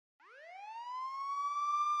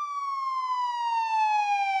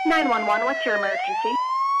911, what's your emergency?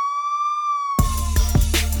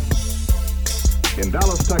 In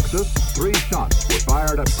Dallas, Texas, 3 shots were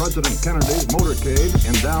fired at President Kennedy's motorcade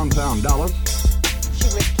in downtown Dallas. She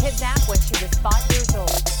was kidnapped when she was 5 years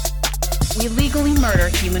old. We legally murder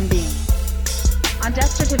human beings. On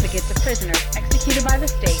death certificates of prisoners executed by the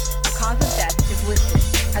state, the cause of death is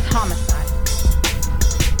listed as homicide.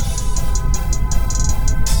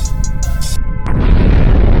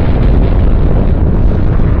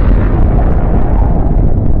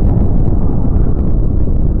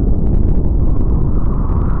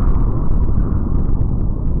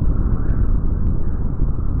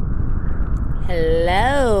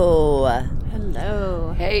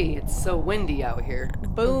 Hello. Hey, it's so windy out here.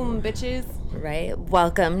 Boom, bitches. Right.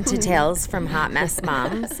 Welcome to Tales from Hot Mess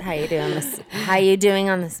Moms. How you doing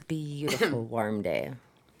on this beautiful warm day?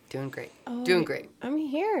 Doing great. Oh, Doing great. I'm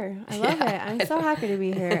here. I love it. I'm so happy to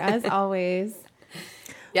be here, as always.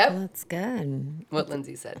 Yep. Well, that's good. What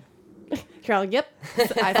Lindsay said. You're all, yep.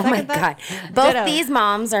 I Oh my that. God. Both Ditto. these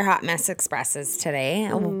moms are Hot Mess Expresses today.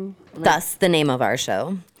 Thus the name of our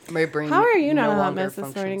show. My brain How are you no not a hot longer mess this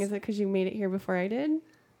functions. morning? Is it because you made it here before I did?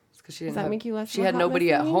 It's 'cause she didn't that have, make you less She of a had hot nobody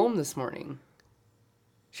mess at than me? home this morning.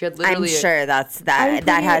 She had I'm literally. sure that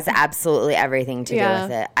pretty- has absolutely everything to do Yeah.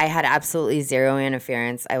 with it. I had absolutely zero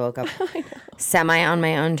interference. I woke up semi on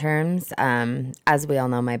my own terms. As we all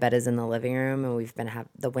know, my bed is in the living room, and we've been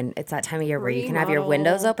it's that time of year where you can have your Remodel.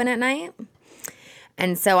 windows open at night.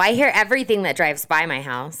 And so I hear everything that drives by my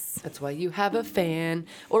house. That's why you have a fan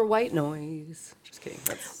or white noise. Just kidding.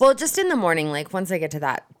 Well, just in the morning, like once I get to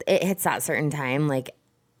that, it hits that certain time. Like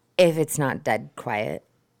if it's not dead quiet,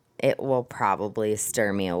 it will probably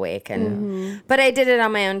stir me awake. And but I did it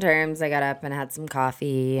on my own terms. I got up and had some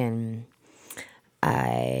coffee, and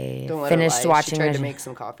I Don't let finished her lie. watching. She tried the to make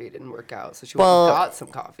some coffee. It didn't work out, so she Well, got some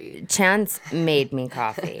coffee. Chance made me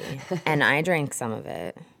coffee, and I drank some of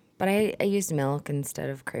it. But I used milk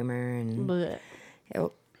instead of creamer, and Blech.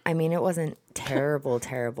 it wasn't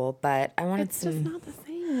terrible, but I wanted It's just some. not the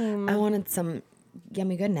same. I wanted some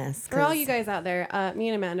yummy goodness. For all 'cause you guys out there, me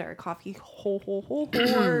and Amanda are coffee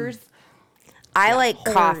whores. I like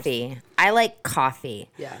whores. coffee. I like coffee.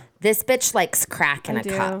 Yeah. This bitch likes crack in a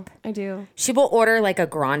cup. I do. She will order like a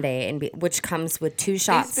grande, which comes with 2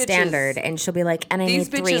 shots bitches- standard, and she'll be like, and I These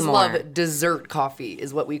need 3 bitches more. love dessert coffee,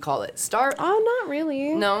 is what we call it. Oh, not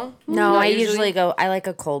really. No? No, Not I usually go, I like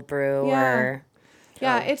a cold brew or...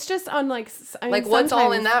 Yeah, it's just on like. I mean, Like, what's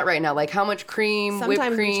all in sometimes- that right now? Like, how much cream, whipped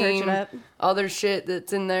Sometimes we church cream, it up. other shit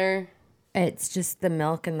that's in there? It's just the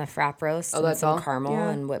milk and the frap roast and that's some all? caramel Yeah.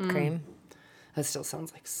 and whipped cream. That still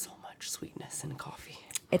sounds like so much sweetness in coffee.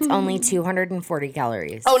 It's only 240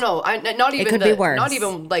 calories. Oh no, not even could be worse. Not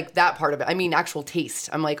even like that part of it. I mean, actual taste.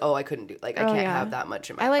 I'm like, oh, I couldn't do. Like, I can't yeah. have that much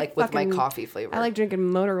in my I like with my fucking- coffee flavor. I like drinking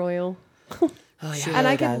motor oil. Oh yeah. And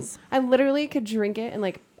really I literally could drink it and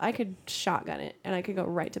like I could shotgun it and I could go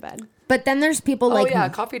right to bed. But then there's people Oh like... yeah,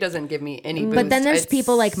 coffee doesn't give me any boost. But then there's It's-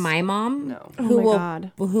 people like my mom No. who my will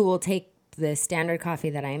God. who will take the standard coffee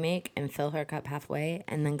that I make and fill her cup halfway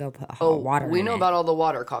and then go put hot water We in know it. about all the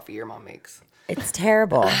water coffee your mom makes. It's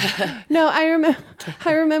terrible. No, I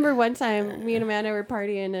remember one time me and Amanda were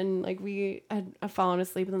partying and like we had fallen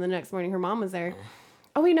asleep and then the next morning her mom was there.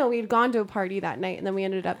 Oh, we know we'd gone to a party that night and then we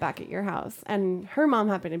ended up back at your house and her mom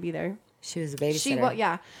happened to be there. She was a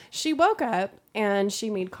babysitter. She woke up and she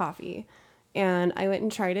made coffee. And I went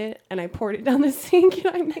and tried it, and I poured it down the sink, and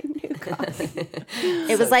I made new coffee.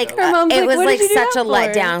 It was like Her mom's it like, was "What like did you do such a that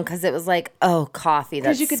for?" letdown because it was like, oh, coffee that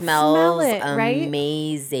 'Cause you could smells smell it, right?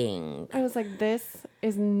 amazing. I was like, "This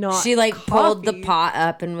is not." She like pulled the coffee. pot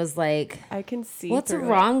up and was like, I can see. "What's through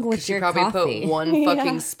wrong it. with She your probably coffee?" put one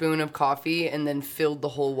fucking Yeah. spoon of coffee and then filled the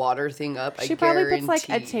whole water thing up. She I probably guarantee. puts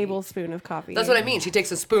like a tablespoon of coffee. That's what I mean. She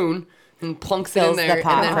takes a spoon and plunks it Fills in the there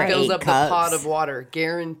pot and for then fills 8 up the pot cups. of water.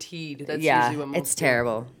 Guaranteed. That's Yeah, usually what most it's do.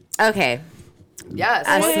 terrible. Okay, Yes.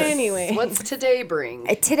 Anyway. What's today bring?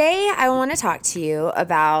 today I want to talk to you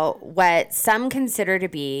about what some consider to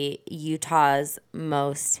be Utah's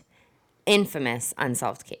most infamous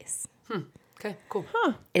unsolved case. Okay, cool.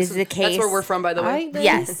 It is the case. That's where we're from, by the way.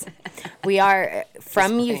 Yes, we are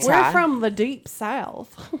from Utah. We're from the deep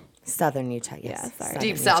south. Southern Utah. Yes, Yeah, sorry. Southern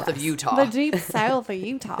Deep south of Utah. Utah. The deep south of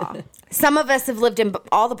Utah. Some of us have lived in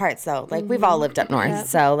all the parts, though. Like we've all lived up north, Yep.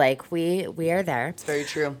 so like we are there. It's very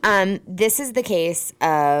true. This is the case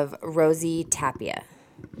of Rosie Tapia.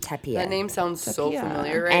 That name sounds so Tapia.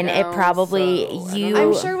 familiar right And now. it probably- so, I don't you- know.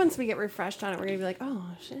 I'm sure once we get refreshed on it, we're gonna be like, "Oh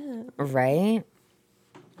shit." Right?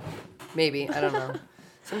 Maybe. I don't know.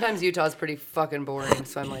 Sometimes Utah's pretty fucking boring,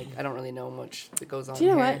 so I'm like, I don't really know much that goes on Do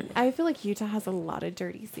you know here. what? I feel like Utah has a lot of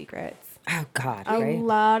dirty secrets. Oh, God, A right?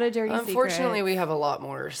 lot of dirty Unfortunately, secrets. we have a lot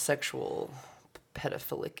more sexual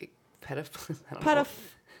pedophilic. I don't know.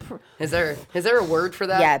 Is there a word for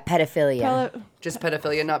that? Yeah, pedophilia. Just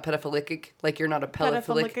pedophilia, not pedophilic. Like you're not a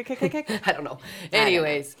pedophilic. Pedophilic. I don't know.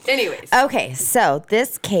 Anyways. Okay, so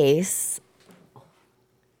this case.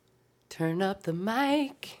 Turn up the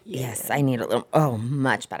mic. Yes, I need a little. Oh,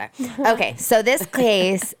 much better. Okay, so this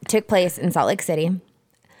case took place in Salt Lake City.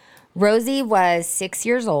 Rosie was 6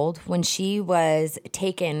 years old when she was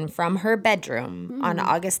taken from her bedroom on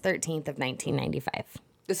August 13th of 1995.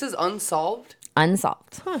 This is unsolved.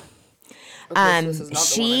 Unsolved. Okay, so this is not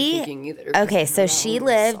the one I'm thinking either. Okay, so she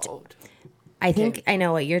lived. Unsolved. I think I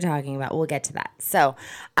know what you're talking about. We'll get to that. So,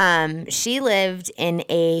 she lived in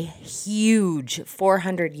a huge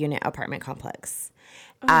 400-unit apartment complex.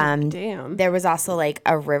 Damn. There was also like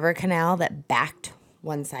a river canal that backed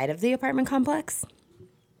one side of the apartment complex.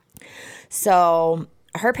 So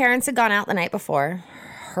her parents had gone out the night before.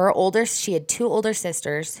 She had two older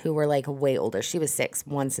sisters who were like way older. She was 6.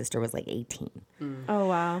 One sister was like 18. Oh,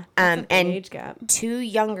 wow. That's a big age gap. 2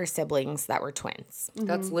 younger siblings that were twins.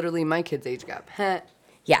 That's literally my kid's age gap.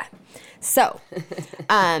 Yeah. So,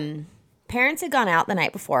 parents had gone out the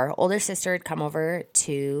night before. Older sister had come over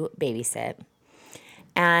to babysit.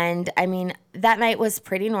 And I mean, that night was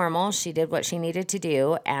pretty normal. She did what she needed to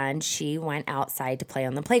do, and she went outside to play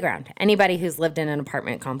on the playground. Anybody who's lived in an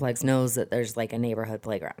apartment complex knows that there's like a neighborhood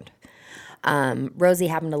playground. Rosie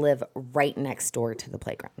happened to live right next door to the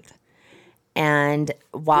playground. And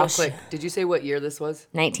while Real quick, did you say what year this was?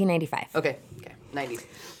 1995. Okay,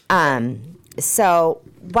 90s. So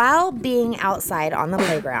while being outside on the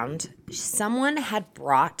playground, someone had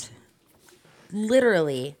brought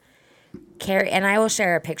literally and I will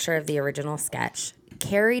share a picture of the original sketch,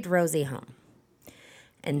 carried Rosie home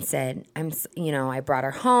and said, I brought her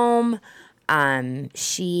home.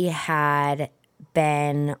 She had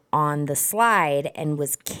been on the slide and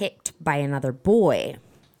was kicked by another boy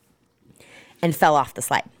and fell off the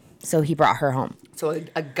slide. So he brought her home. So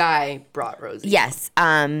a guy brought Rosie. Yes.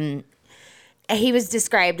 He was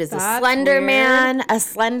described as That's a slender weird. man,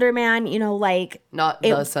 like Not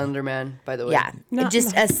the Slender Man, by the way. yeah,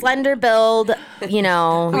 just a slender build,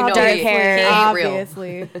 know dark he- hair, he ain't real.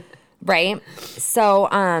 Obviously. right? So,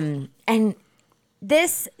 and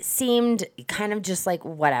this seemed kind of just like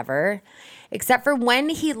whatever, except for when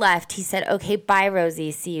he left, he said, "Okay, bye,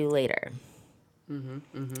 Rosie. See you later."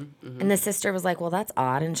 And the sister was like, "Well, that's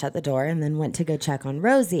odd," and shut the door, and then went to go check on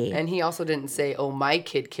Rosie. And he also didn't say, "Oh, my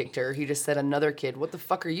kid kicked her." He just said, "Another kid." What the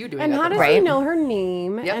fuck are you doing? And at how the does park? he Right. know her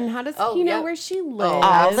name? Yep. And how does Oh, he know yeah. where she lives? All the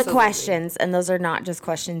Absolutely. questions, and those are not just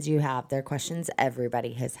questions you have; they're questions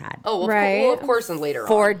everybody has had Oh, Right. well, of course, and later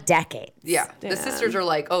for on. decades. Yeah. The Damn. sisters are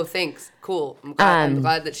like, "Oh, thanks. Cool. I'm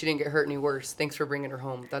glad that she didn't get hurt any worse. Thanks for bringing her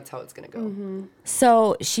home." That's how it's going to go.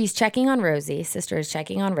 So she's checking on Rosie. Sister is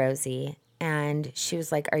checking on Rosie. And she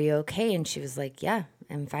was like, "Are you okay?" And she was like, "Yeah,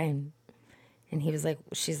 I'm fine." And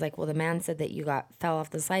she's like, "Well, the man said that you fell off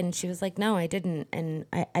the slide." And she was like, "No, I didn't. And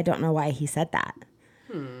I don't know why he said that."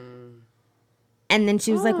 And then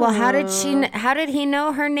she was like, "Well, how did he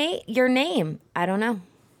know your name? I don't know."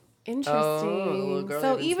 Interesting. girl,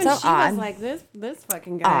 So even even so she odd. was like, this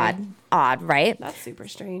fucking guy. Odd, right? That's super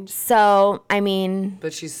strange. So, I mean,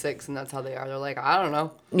 But she's 6, and that's how they are. They're like, "I don't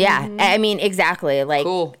know." yeah, I mean, exactly. Like,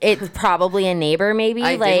 Cool. it's probably a neighbor, maybe.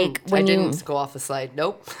 I When didn't go off the slide.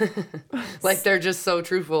 Nope. Like they're just so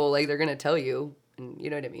truthful. Like they're gonna tell you, and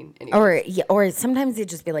you know what I mean. Anyways. or sometimes they'd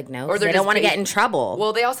just be like, no, Or or they're they don't just want to bait- get in trouble.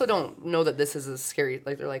 Well, they also don't know that this is a scary.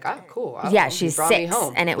 Like they're like, "Ah, cool." I don't Yeah, know. He she's brought me 6,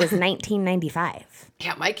 home. and it was 1995.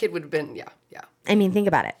 Yeah, my kid would have been. Yeah. I mean, think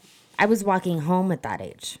about it. I was walking home at that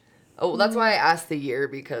age. Oh, well, that's why I asked the year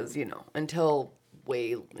because until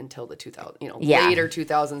the 2000, Yeah. later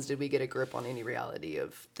 2000s, did we get a grip on any reality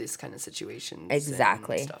of this kind of situations? and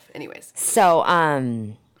Exactly. stuff. Anyways, So,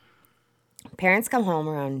 parents come home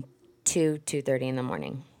around 2:30 in the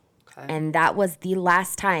morning. okay. And that was the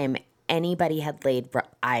last time anybody had laid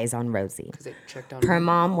eyes on Rosie. Because they checked on Her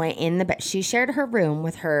mom went in the bed. She shared her room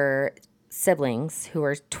with her siblings, who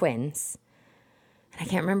were twins. And I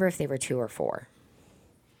can't remember if they were 2 or 4.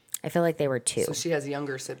 I feel like they were 2. So she has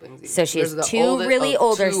younger siblings. So she has There's 2 the oldest- really oh,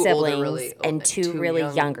 older 2 siblings and 2 two really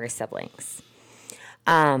young. younger siblings.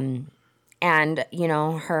 And,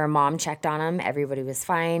 her mom checked on them. Everybody was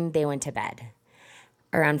fine. They went to bed.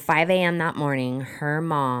 Around 5 a.m. that morning, her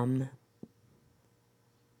mom,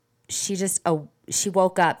 she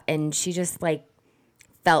woke up and she just like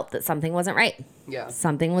felt that something wasn't right. Yeah.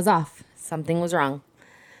 Something was off. Something was wrong.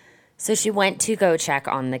 So she went to go check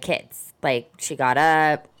on the kids. Like, she got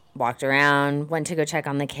up, walked around, went to go check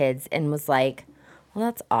on the kids, and was like, well,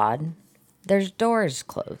 that's odd. There's doors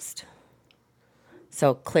closed.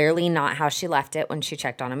 So clearly not how she left it when she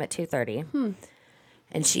checked on him at 2:30.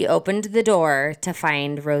 And she opened the door to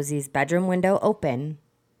find Rosie's bedroom window open.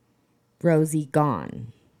 Rosie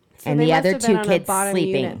gone. So and they the must other have been two on a kids bottom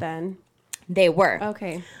sleeping. unit then. They were.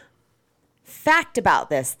 Okay. Fact about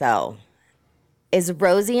this, though, is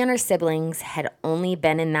Rosie and her siblings had only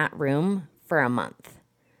been in that room for a month.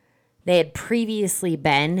 They had previously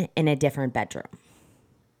been in a different bedroom.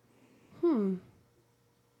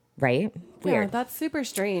 Right? Yeah, Weird. that's super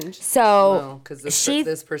strange. So because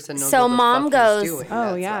this person knows so what the mom fuck goes, he's doing.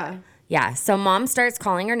 Oh, That's yeah. why. yeah. So mom starts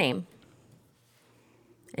calling her name.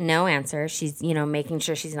 No answer. She's, making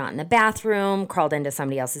sure she's not in the bathroom, crawled into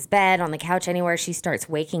somebody else's bed, on the couch, anywhere. She starts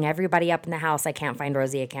waking everybody up in the house. I can't find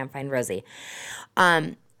Rosie. I can't find Rosie.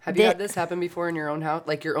 Have you had this happen before in your own house?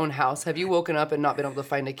 Like your own house? Have you woken up and not been able to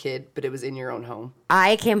find a kid, but it was in your own home?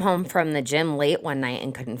 I came home from the gym late one night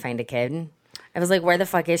and couldn't find a kid. I was like, where the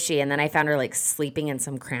fuck is she? And then I found her like sleeping in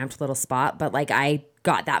some cramped little spot. But like I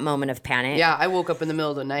got that moment of panic. Yeah, I woke up in the middle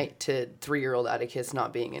of the night to 3-year-old Atticus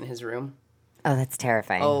not being in his room. Oh, that's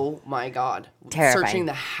terrifying. Oh my God. Terrifying. Searching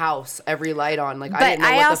the house, every light on. Like, But I didn't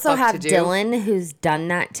know what also the fuck have to do. Dylan who's done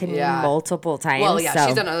that to me multiple times. Well, yeah, so.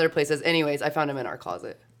 she's done other places. Anyways, I found him in our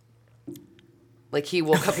closet. Like, he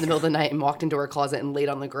woke up in the middle of the night and walked into our closet and laid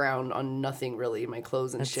on the ground on nothing really, my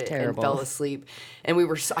clothes and That's shit, terrible. and fell asleep. And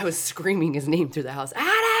I was screaming his name through the house,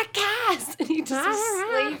 Atticus! And he just was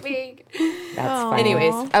sleeping. That's funny.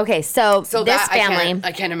 Anyways. Okay, so this that, family.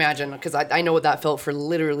 I can't imagine, because I know what that felt for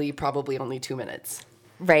literally probably only 2 minutes.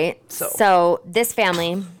 Right. So. So this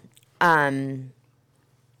family,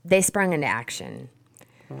 they sprung into action.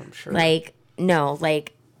 Oh, I'm sure.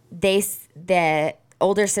 The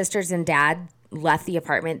older sisters and dad left the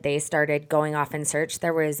apartment. They started going off in search.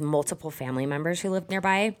 There was multiple family members who lived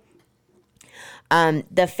nearby.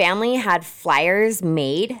 The family had flyers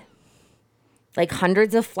made, like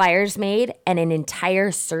hundreds of flyers made, and an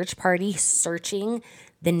entire search party searching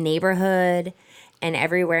the neighborhood and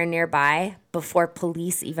everywhere nearby before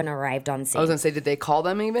police even arrived on scene. I was gonna say, did they call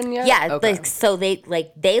them even yet? Yeah, Okay.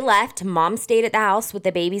 they left. Mom stayed at the house with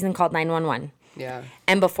the babies and called 911. Yeah.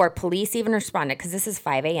 And before police even responded, because this is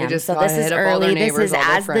 5 a.m., just so gotta this is hit up all their early. This neighbors, is all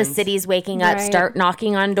their as the friends. city's waking up, Right. start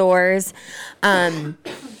knocking on doors.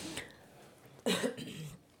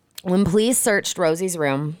 When police searched Rosie's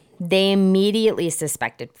room, they immediately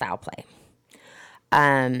suspected foul play.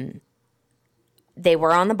 They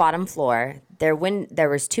were on the bottom floor. There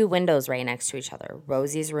was 2 windows right next to each other,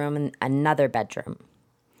 Rosie's room and another bedroom.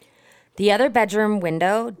 The other bedroom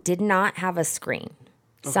window did not have a screen.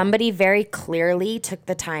 Okay. Somebody very clearly took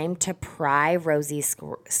the time to pry Rosie's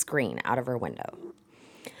screen out of her window.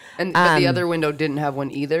 But the other window didn't have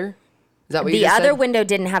one either? Is that what you The just other said? window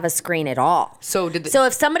didn't have a screen at all. So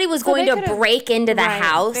if somebody was going they to could've- break into the Right,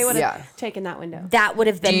 house, they would have Yeah. taken that window. that would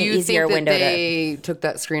have been Do the you easier think that window to. they took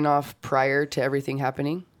that screen off prior to everything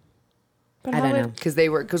happening? But I how don't would-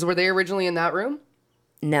 know. Because were they originally in that room?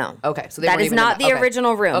 No. Okay, so they that weren't is even in not that- the okay.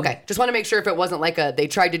 original room. Okay, just want to make sure if it wasn't like they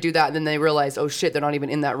tried to do that and then they realized, oh shit, they're not even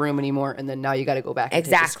in that room anymore, and then now you got to go back and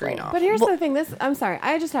take the Exactly. screen off. But here's the thing. I'm sorry.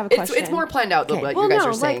 I just have a question. It's more planned out though, Okay. what Well, you guys no,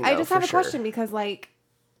 are saying. I though, just for have a sure. question because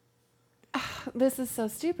this is so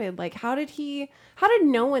stupid. Like, how did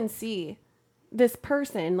no one see this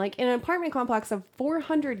person, like, in an apartment complex of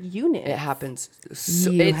 400 units? It happens. So,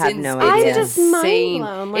 You it's have no it's idea. I'm just insane.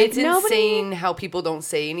 mind-blown. Like, It's nobody- insane how people don't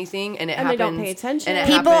say anything, and it And they happens. don't pay attention. And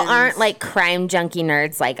it People happens. aren't like crime junkie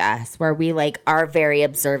nerds like us, where we like are very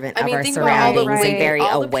observant of our think about all the, surroundings and very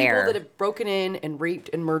all the aware. people that have broken in and raped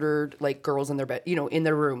and murdered like girls in their bed, in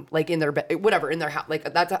their room, like in their bed, whatever, in their house. Like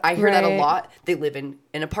I hear that a Right. lot. They live in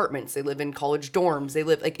apartments. They live in college dorms. They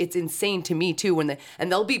live it's insane to me too.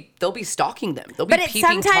 They'll be stalking them. They'll be But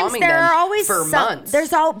peeping, sometimes tomming there them are always for months.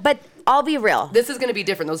 but I'll be real. This is going to be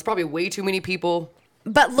different. There's probably way too many people.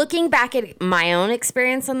 But looking back at my own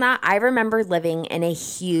experience on that, I remember living in a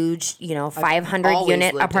huge, 500 always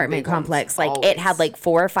unit lived in apartment big ones. complex. Like Always. it had like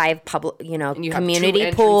 4 or 5 public, you have 2 community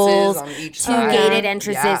entrances pools, on each 2 side. gated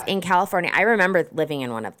entrances Yeah. in California. I remember living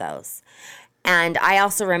in one of those. And I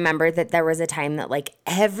also remember that there was a time that like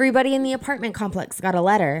everybody in the apartment complex got a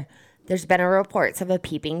letter. There's been reports of a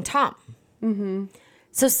peeping Tom. Mm-hmm.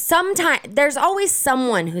 So sometimes there's always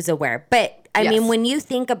someone who's aware. But I Yes. mean, when you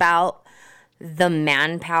think about the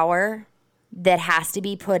manpower that has to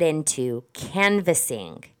be put into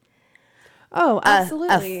canvassing Oh, a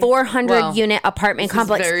absolutely. 400 Well, unit apartment this is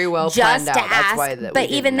complex very well just planned to out. That's ask, why that we but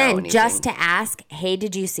didn't even know then, just anything. to ask, hey,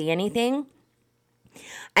 did you see anything?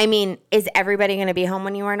 I mean, is everybody going to be home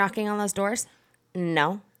when you are knocking on those doors?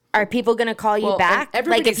 No. Are people going to call you back? And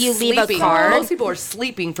Like if you leave a sleeping. card? Most people are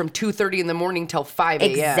sleeping from 2:30 in the morning till 5 a.m.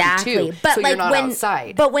 Exactly. too. But so like you're not when,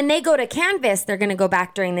 outside. But when they go to canvas, they're going to go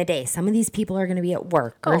back during the day. Some of these people are going to be at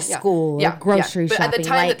work or school or grocery But shopping. at the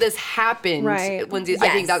time that this happened, Right. Lindsay, I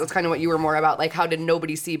think that was kind of what you were more about. Like, how did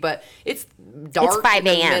nobody see? But it's dark. It's 5 in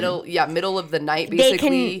the a.m. middle of the night,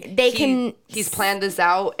 basically. They can. He's planned this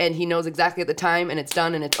out, and he knows exactly at the time, and it's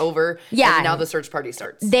done, and it's over. Yeah. And now the search party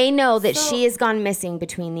starts. They know that she has gone missing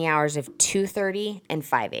between the hours of 2:30 and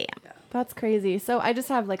 5 a.m. That's crazy. So I just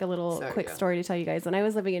have like a little quick story to tell you guys. When I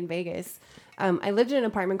was living in Vegas, I lived in an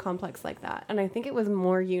apartment complex like that, and I think it was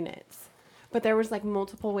more units, but there was like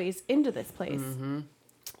multiple ways into this place. Mm-hmm.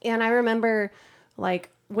 And I remember like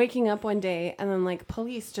waking up one day and then like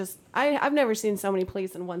police just, I've never seen so many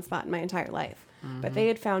police in one spot in my entire life, but they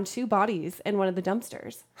had found 2 bodies in one of the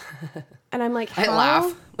dumpsters. And I'm like, how? I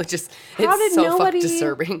laugh. It's how did so nobody- fucking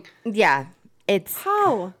disturbing. Yeah, it's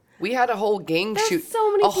How? We had a whole gang There's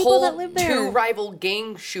so many people that live there. 2 rival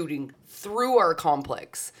gang shooting through our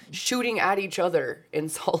complex, shooting at each other in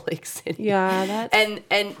Salt Lake City. Yeah, that's...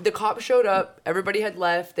 And the cops showed up. Everybody had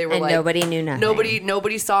left. They were And like, nobody knew nothing.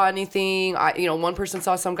 Nobody saw anything. One person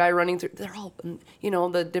saw some guy running through. They're all,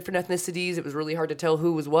 the different ethnicities. It was really hard to tell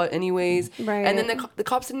who was what, anyways. Right. And then the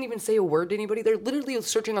cops didn't even say a word to anybody. They're literally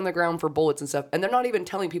searching on the ground for bullets and stuff, and they're not even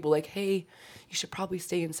telling people like, hey, you should probably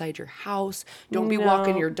stay inside your house. Don't be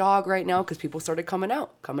walking your dog right now, because people started coming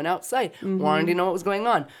outside, wanting to know what was going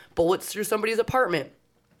on. Bullets through somebody's apartment.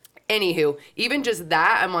 Anywho, even just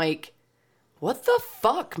that, I'm like, what the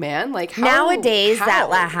fuck, man? Like, how? Nowadays, how?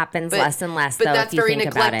 that happens less and less, But though, that's if you very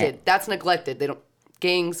think about neglected. it. That's neglected. They don't,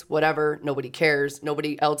 gangs, whatever, nobody cares.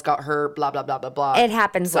 Nobody else got hurt, blah, blah, blah, blah, blah. It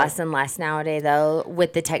happens less and less nowadays, though,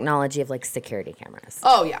 with the technology of like security cameras.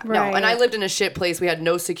 Oh, yeah. No. Right. And I lived in a shit place. We had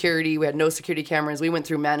no security. We had no security cameras. We went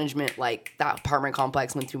through management, like that apartment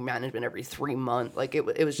complex went through management every 3 months. Like it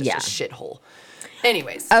was just a shithole.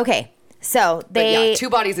 Anyways. Okay. So But they. yeah, 2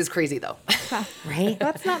 bodies is crazy, though. Right?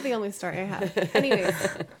 That's not the only story I have. Anyways.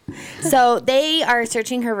 So they are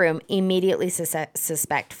searching her room, immediately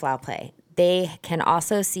suspect foul play. They can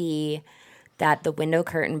also see that the window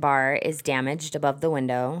curtain bar is damaged above the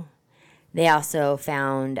window. They also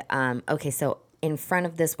found, so in front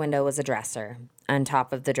of this window was a dresser. On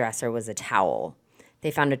top of the dresser was a towel.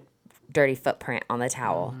 They found a dirty footprint on the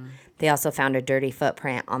towel. Mm-hmm. They also found a dirty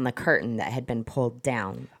footprint on the curtain that had been pulled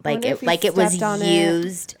down. wonder if he It was stepped on it.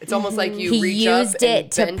 used. It's almost like you He reach up used and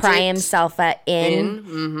it to bent pry it. himself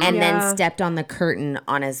in and Yeah. then stepped on the curtain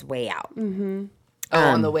on his way out.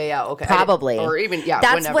 on the way out. Okay. Probably. Or even,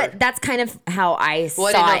 whenever. That's kind of how I Well,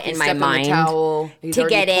 I didn't know saw if it he in my stepped on mind. the towel, he's to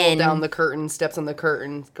already get pulled in. down the curtain, steps on the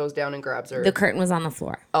curtain, goes down and grabs her. The curtain was on the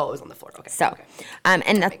floor. Oh, it was on the floor. Okay. So, okay.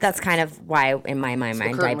 and that's kind of why in my mind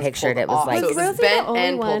curtain I was pictured pulled it was off. like So Was it was Rosie bent the only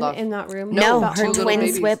and pulled one off. in that room? no, About her all the little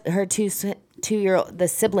babies? her 2-year-old, the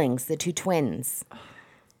siblings, the 2 twins.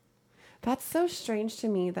 That's so strange to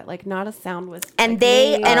me that like not a sound was. And like,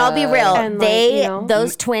 they, made. and I'll be real, And, like, they, you know?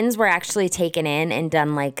 those twins were actually taken in and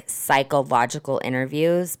done like psychological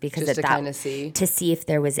interviews because Just of to that, kinda see. to see if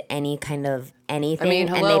there was any kind of anything, I mean,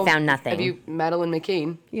 and hello. they found nothing. Have you, Madeline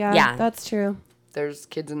McCain? Yeah, Yeah. that's true. There's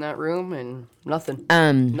kids in that room and nothing.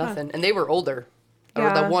 Um, Nothing. And they were older. Or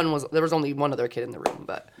Yeah. there was only one other kid in the room,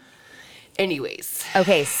 but anyways.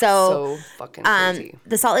 Okay, so fucking crazy.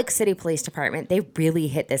 the Salt Lake City Police Department, they really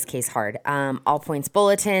hit this case hard. All points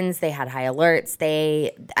bulletins, they had high alerts.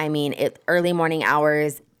 Early morning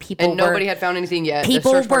hours, And nobody had found anything yet. The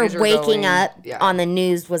people search were parties are waking going. up Yeah. on the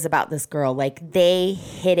news was about this girl. Like they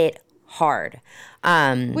hit it hard.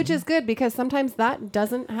 Which is good because sometimes that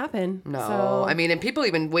doesn't happen. No, So, I mean, and people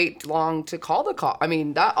even wait long to call the cop. I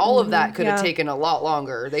mean, that all of that could have yeah. taken a lot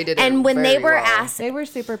longer. They did it And when they very were well. asked, they were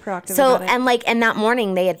super proactive. so about it. and that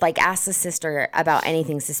morning they had like asked the sister about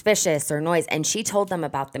anything suspicious or noise, and she told them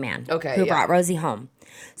about the man Okay, who yeah. brought Rosie home.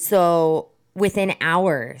 So within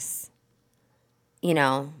hours,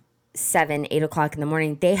 7, 8 o'clock in the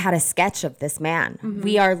morning, they had a sketch of this man.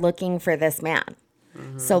 We are looking for this man.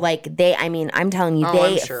 So like I'm telling you, Oh,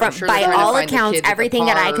 I'm sure. I'm sure by they're trying to all find the accounts, kids at the everything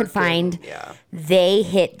that I could park and- find, yeah. they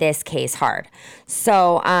hit this case hard.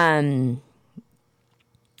 So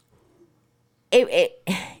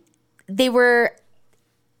they were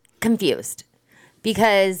confused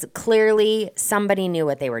because clearly somebody knew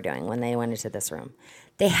what they were doing when they went into this room.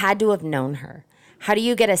 They had to have known her. How do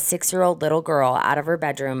you get a 6-year-old little girl out of her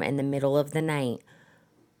bedroom in the middle of the night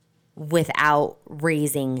without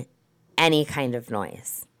raising any kind of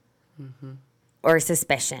noise? or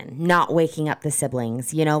suspicion, not waking up the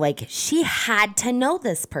siblings. You know, like she had to know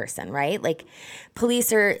this person, right? Like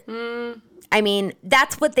police are... I mean,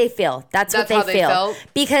 that's what they feel. That's what they feel. Felt?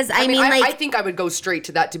 Because, I mean, like... I think I would go straight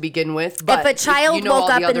to that to begin with. But if a child woke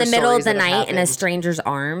up in the middle of the night in a stranger's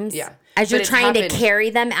arms, as you're trying to carry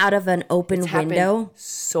them out of an open window...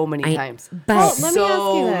 so many times. But let me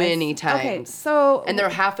ask you this. Many times. Okay, so... And they're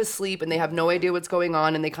half asleep, and they have no idea what's going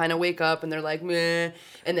on, and they kind of wake up, and they're like, meh,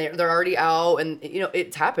 and they're already out, and, you know,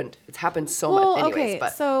 it's happened. It's happened so much. Anyways, okay,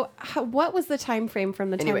 but so what was the time frame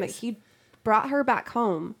from the time that he brought her back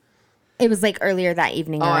home? It was like earlier that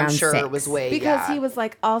evening around 6. I'm sure it was way, because he was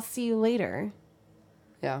like, I'll see you later.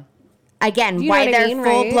 Yeah. Again, why they're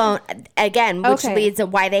full blown. Again, which leads to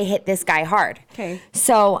why they hit this guy hard. Okay.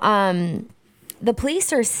 So, the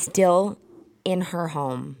police are still in her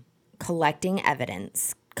home, collecting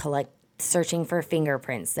evidence, searching for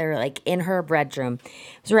fingerprints. They're like in her bedroom.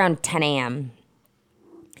 It was around 10 a.m.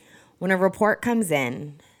 when a report comes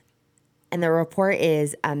in, and the report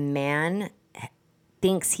is a man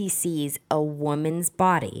thinks he sees a woman's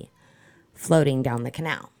body floating down the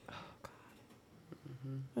canal.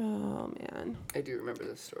 Oh, man. I do remember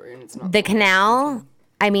this story, and it's not... The canal,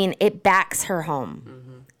 I mean, it backs her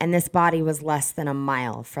home. And this body was less than a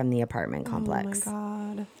mile from the apartment complex. Oh,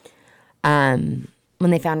 my God. When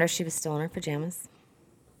they found her, she was still in her pajamas.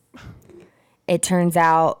 It turns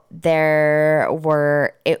out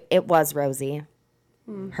it was Rosie.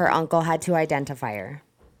 Her uncle had to identify her.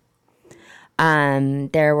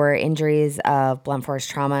 There were injuries of blunt force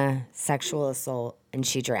trauma, sexual assault, and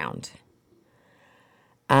she drowned.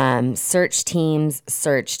 Search teams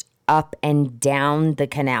searched up and down the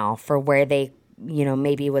canal for where they, you know,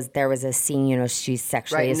 maybe there was a scene, you know, she's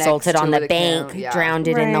sexually assaulted on the bank, drowned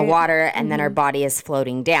it in the water, and then her body is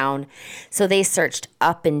floating down. So they searched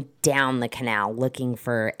up and down the canal looking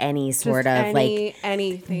for any sort of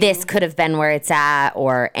anything. This could have been where it's at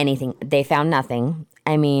or anything. They found nothing.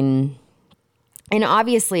 I mean... And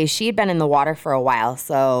obviously, she had been in the water for a while,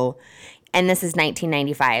 so, and this is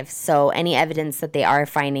 1995, so any evidence that they are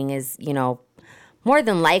finding is, you know, more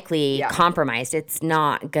than likely compromised. It's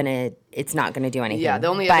not gonna do anything. Yeah, the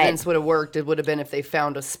only evidence would have worked. It would have been if they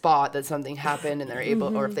found a spot that something happened and they're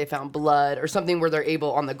able, or if they found blood or something where they're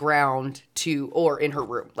able on the ground or in her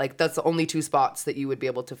room. Like that's the only 2 spots that you would be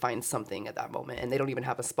able to find something at that moment, and they don't even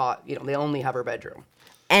have a spot. You know, they only have her bedroom.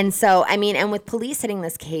 And so, I mean, and with police hitting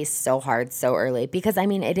this case so hard, so early, because, I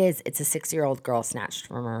mean, it's a 6-year-old girl snatched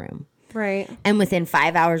from her room. Right. And within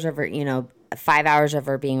 5 hours of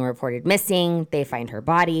her being reported missing, they find her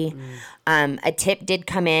body. A tip did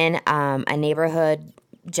come in. A neighborhood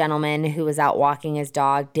gentleman who was out walking his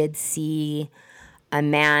dog did see a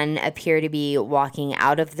man appear to be walking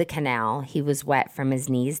out of the canal. He was wet from his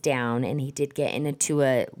knees down, and he did get into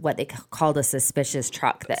what they called a suspicious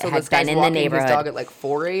truck that had been in the neighborhood. His dog at like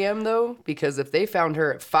 4 a.m. though, because if they found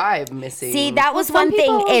her at 5 missing. See, that was one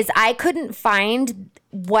thing is I couldn't find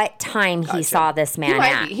what time he saw this man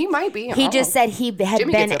at. He might be. He just said he had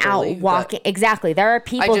Jimmy been out walking. Exactly. There are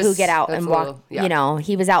people who get out and walk. You know,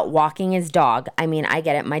 he was out walking his dog. I mean, I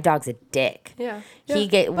get it. My dog's a dick. Yeah. He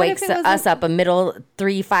wakes us up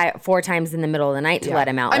 4 times in the middle of the night to let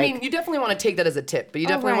him out. I mean, you definitely want to take that as a tip, but you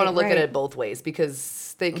definitely want to look at it both ways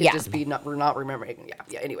because they could just be not remembering.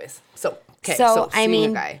 Yeah. Anyways, so I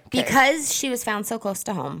mean, because she was found so close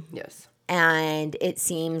to home. Yes. And it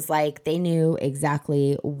seems like they knew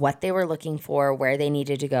exactly what they were looking for, where they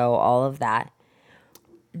needed to go, all of that.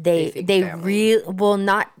 They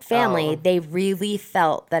not family. They really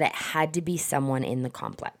felt that it had to be someone in the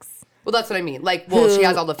complex. Well, that's what I mean. Like, well, she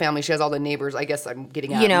has all the family. She has all the neighbors. I guess I'm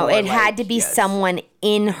getting at. You know, it had to be someone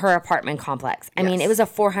in her apartment complex. I mean, it was a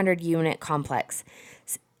 400-unit complex.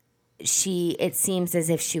 It seems as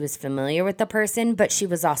if she was familiar with the person, but she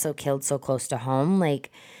was also killed so close to home. Like,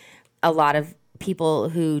 a lot of people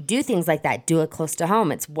who do things like that do it close to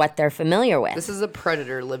home. It's what they're familiar with. This is a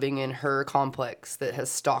predator living in her complex that has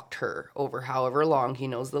stalked her over however long. He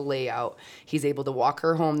knows the layout. He's able to walk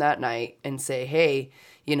her home that night and say, hey,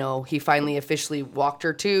 you know, he finally officially walked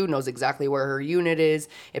her to, knows exactly where her unit is.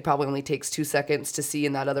 It probably only takes 2 seconds to see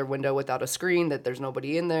in that other window without a screen that there's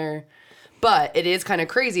nobody in there. But it is kind of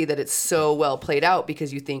crazy that it's so well played out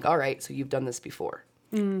because you think, all right, so you've done this before.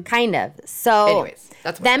 Kind of. So anyways,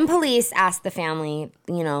 that's then police asked the family,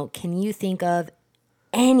 you know, can you think of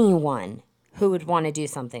anyone who would want to do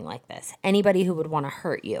something like this? Anybody who would want to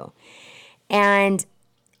hurt you? And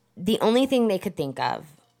the only thing they could think of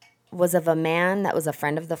was of a man that was a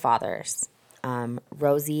friend of the father's.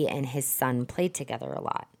 Rosie and his son played together a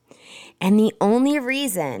lot. And the only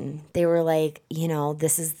reason they were like,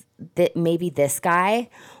 maybe this guy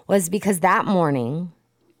was because that morning,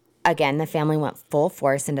 again, the family went full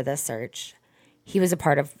force into the search. He was a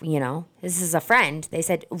part of, this is a friend. They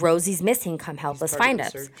said, Rosie's missing. Come help us find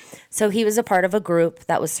us. So he was a part of a group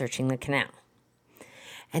that was searching the canal.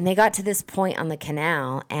 And they got to this point on the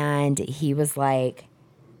canal, and he was like,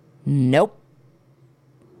 nope.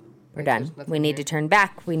 We're done. We need to turn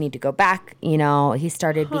back. We need to go back. He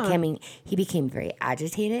started he became very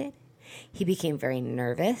agitated. He became very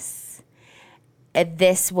nervous.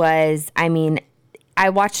 This was, I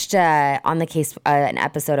watched an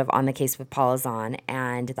episode of On the Case with Paula Zahn,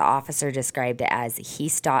 and the officer described it as he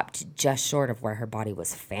stopped just short of where her body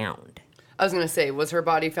was found. I was going to say, was her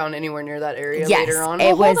body found anywhere near that area Yes, later on?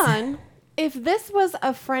 Hold on. If this was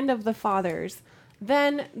a friend of the father's,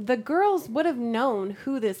 then the girls would have known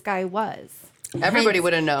who this guy was. Everybody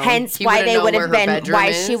would have known. Hence why they would have been,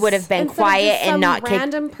 why she would have been quiet and not kicked.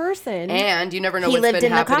 Random person. And you never know He what's lived been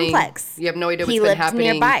in the happening. complex. You have no idea He what's been lived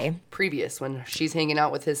happening nearby. previous when she's hanging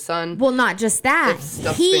out with his son. Well, not just that. If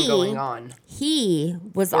stuff's been going on. He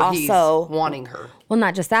was Or he's also wanting her. Well,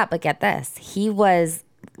 not just that, but get this. He was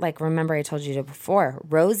remember I told you before,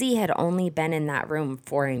 Rosie had only been in that room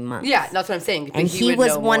for a month. Yeah, that's what I'm saying. And he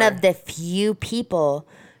was one of the few people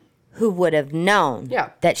who would have known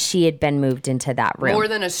that she had been moved into that room. More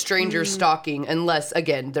than a stranger stalking, unless,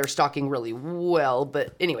 again, they're stalking really well.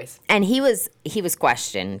 But anyways. And he was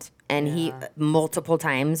questioned, and he multiple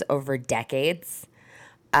times over decades.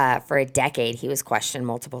 For a decade, he was questioned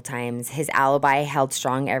multiple times. His alibi held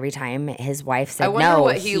strong every time. His wife said, "No,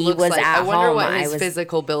 what he looks was like. at I wonder home. what his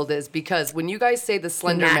physical build is, because when you guys say the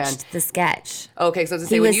Slender Man, matched the sketch. Okay, so I was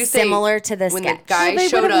He when was you say similar to the when sketch. the guy they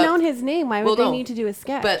showed would have up, known his name. Why would they need to do a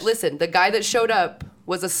sketch? But listen, the guy that showed up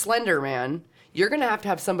was a Slender Man. You're going to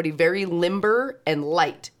have somebody very limber and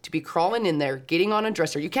light to be crawling in there, getting on a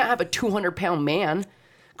dresser. You can't have a 200-pound man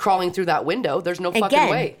crawling through that window. There's no fucking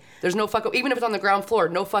way. There's no fucking, even if it's on the ground floor,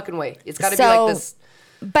 no fucking way. It's got to be like this.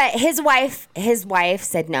 But his wife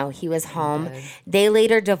said no, he was home. Okay. They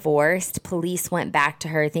later divorced. Police went back to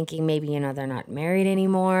her thinking maybe, they're not married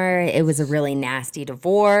anymore. It was a really nasty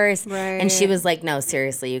divorce. Right. And she was like, no,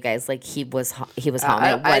 seriously, you guys, he was home.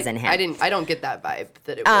 It wasn't him. I don't get that vibe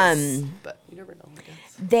that it was, but you never know, I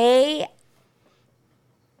guess. They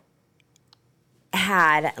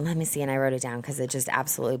had, let me see, and I wrote it down because it just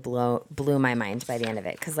absolutely blew my mind by the end of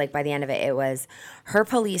it. Because by the end of it, it was her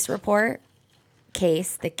police report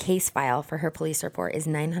case, the case file for her police report is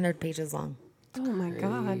 900 pages long. Oh my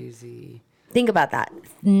God. Crazy. Think about that.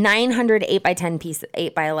 900 8x10 piece,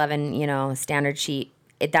 8x11, standard sheet.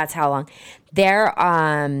 That's how long. There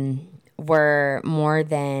were more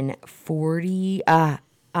than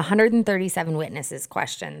 137 witnesses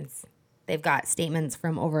questions. They've got statements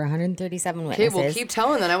from over 137 witnesses. Okay, well, keep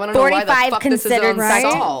telling them. I want to know why the fuck this is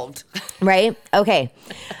unsolved. Right? Okay.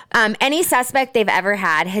 Any suspect they've ever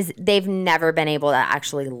had, they've never been able to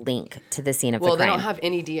actually link to the scene of the crime. Well, they don't have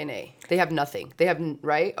any DNA. They have nothing. They have,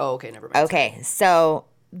 right? Oh, okay, never mind. Okay, so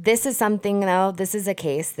this is something, though, this is a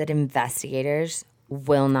case that investigators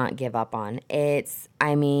will not give up on. They're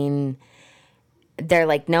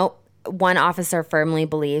like, nope. One officer firmly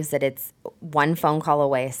believes that it's one phone call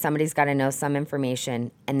away. Somebody's got to know some information,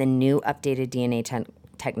 and the new updated DNA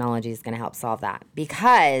technology is going to help solve that.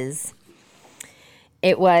 Because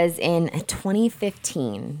it was in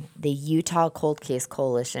 2015, the Utah Cold Case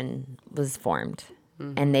Coalition was formed,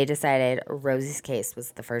 and they decided Rosie's case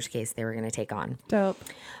was the first case they were going to take on. Dope.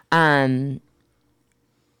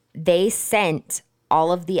 They sent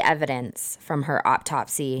all of the evidence from her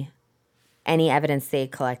autopsy, any evidence they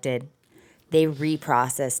collected, they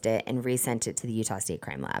reprocessed it and resent it to the Utah State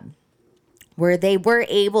Crime Lab, where they were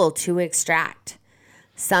able to extract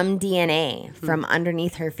some DNA from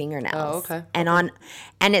underneath her fingernails. Oh, okay.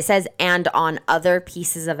 And it says, and on other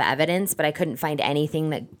pieces of evidence, but I couldn't find anything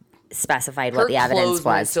that specified what the evidence clothes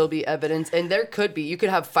might was. still be evidence, and there could be. You could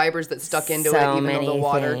have fibers that stuck into So it, even though many the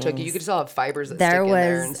water took it. things. You could still have fibers that stick in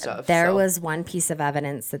there and stuff. There was one piece of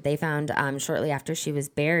evidence that they found shortly after she was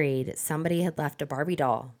buried. Somebody had left a Barbie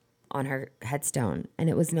doll on her headstone, and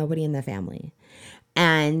it was nobody in the family.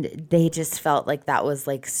 And they just felt like that was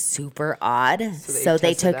super odd. So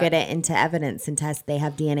they took it into evidence and they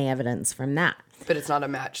have DNA evidence from that. But it's not a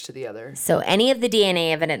match to the other. So any of the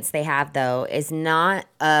DNA evidence they have, though, is not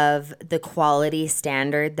of the quality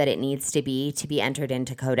standard that it needs to be entered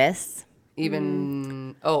into CODIS.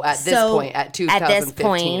 Even, at this point, at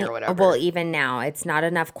 2015 or whatever. Well, even now, it's not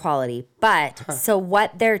enough quality. But so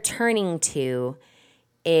what they're turning to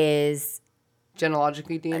is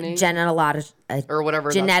Genealogically DNA? Or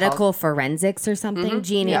whatever that's genetical called. forensics or something.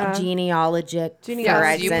 Genealogic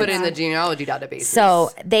Yeah, so you put it in the genealogy database.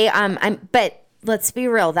 So they but let's be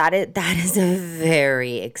real, that is a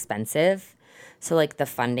very expensive. So like the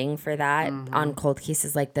funding for that on cold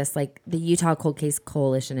cases like this, like the Utah Cold Case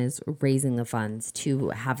Coalition is raising the funds to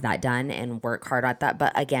have that done and work hard at that.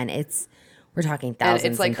 But again, we're talking thousands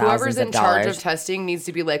and it's like and thousands whoever's in of charge dollars. of testing needs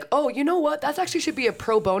to be like, oh, you know what? That actually should be a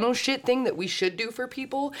pro bono shit thing that we should do for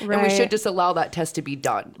people. And we Right. should just allow that test to be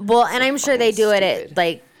done. Well, and I'm sure they do it stupid. at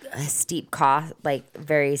like a steep cost, like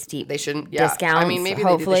very steep They shouldn't. Yeah. discounts. I mean, maybe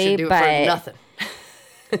hopefully, they should do it for nothing.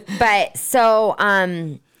 But so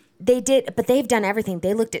but they've done everything.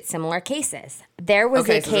 They looked at similar cases. There was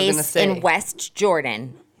a case in West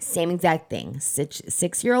Jordan, same exact thing.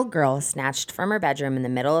 6-year-old girl snatched from her bedroom in the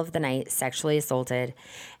middle of the night, sexually assaulted,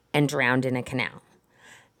 and drowned in a canal.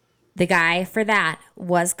 The guy for that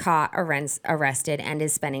was caught, arrested, and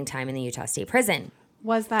is spending time in the Utah State Prison.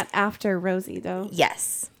 Was that after Rosie, though?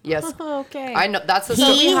 Yes. Yes. Okay. I know. That's the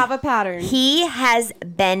So we have a pattern.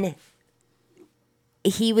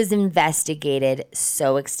 He was investigated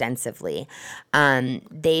so extensively.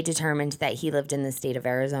 They determined that he lived in the state of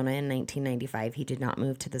Arizona in 1995. He did not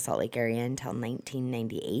move to the Salt Lake area until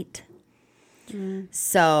 1998.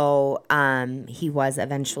 So he was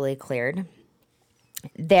eventually cleared.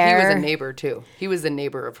 He was a neighbor too. He was a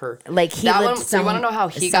neighbor of her. Like he lived so you want to know how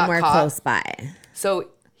he got somewhere caught? close by. So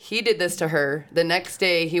he did this to her. The next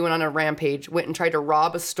day, he went on a rampage, went and tried to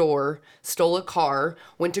rob a store, stole a car,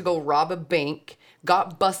 went to go rob a bank,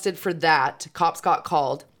 got busted for that. Cops got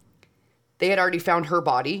called. They had already found her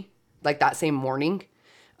body, like that same morning,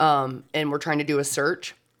 and were trying to do a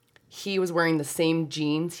search. He was wearing the same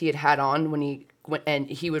jeans he had on when he went, and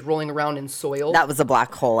he was rolling around in soil. That was a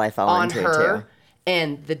black hole I fell on into her. too.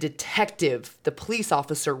 And the detective, the police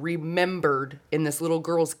officer, remembered in this little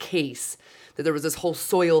girl's case that there was this whole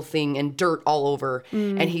soil thing and dirt all over.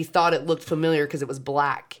 And he thought it looked familiar because it was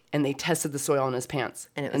black. And they tested the soil on his pants.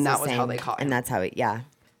 And it was that the was same. how they caught him. And that's how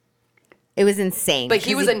it was insane. But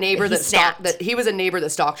he was a neighbor that snapped. he was a neighbor that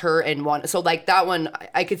stalked her and wanted. So like that one,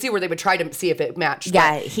 I could see where they would try to see if it matched.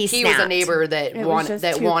 Yeah, but he was a snapped. neighbor that It was wanted just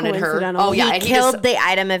that too wanted her. coincidental. Oh yeah, He and killed just, the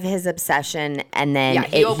item of his obsession, and then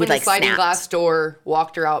he opened he the sliding snapped. glass door,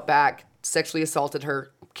 walked her out back, sexually assaulted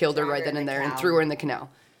her, killed her right then and there, and threw her in the canal.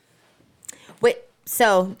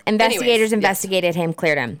 So investigators Anyways, investigated him,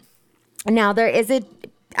 cleared him. Now there is a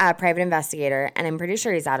private investigator, and I'm pretty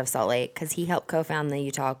sure he's out of Salt Lake because he helped co-found the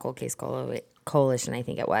Utah Cold Case Coalition, I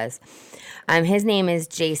think it was. His name is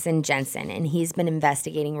Jason Jensen, and he's been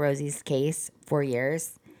investigating Rosie's case for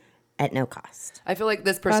years at no cost. I feel like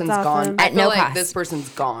this person's That's awesome. gone. I At feel no like cost. this person's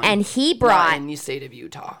gone. And he brought- not in the state of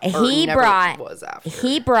Utah. He brought Was after.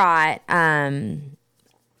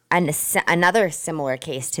 Another similar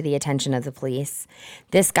case to the attention of the police.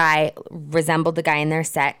 This guy resembled the guy in their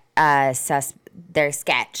their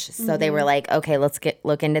sketch. So they were like, okay, let's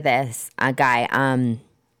look into this guy.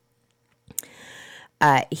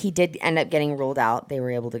 He did end up getting ruled out. They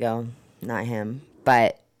were able to go, not him.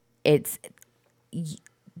 But it's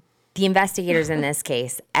the investigators in this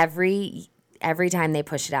case, every time they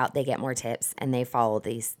push it out, they get more tips and they follow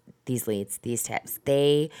these leads, these tips.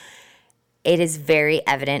 It is very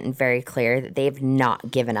evident and very clear that they've not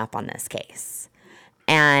given up on this case.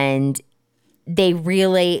 And they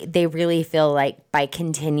really feel like by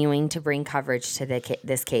continuing to bring coverage to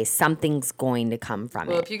this case, something's going to come from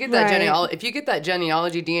it. Well, if you get that Right. if you get that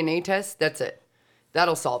genealogy DNA test, that's it.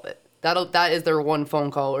 That'll solve it. That is their one phone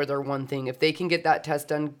call or their one thing. If they can get that test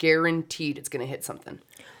done, guaranteed it's going to hit something.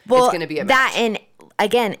 Well, it's going to be a that, match. and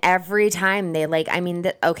again, every time they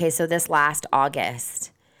so this last August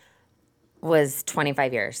was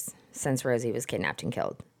 25 years since Rosie was kidnapped and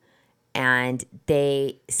killed. And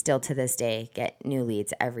they still to this day get new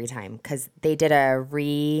leads every time because they did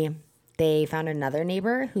they found another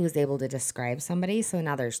neighbor who was able to describe somebody. So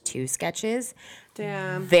now there's 2 sketches.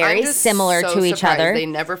 Damn. Very I'm just similar so to each surprised other. They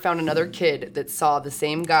never found another kid that saw the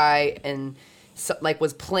same guy and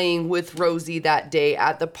was playing with Rosie that day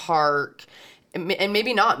at the park. And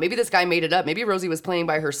maybe not. Maybe this guy made it up. Maybe Rosie was playing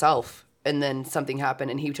by herself and then something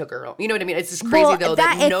happened and he took her home. You know what I mean? It's just crazy though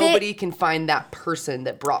that nobody can find that person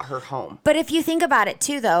that brought her home. But if you think about it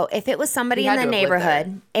too, though, if it was somebody He in had the to have lived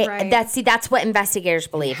neighborhood, Right. that's what investigators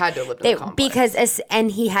believe. had to have lived in the complex. Because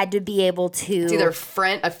and he had to be able to. It's either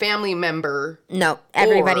a family member. No,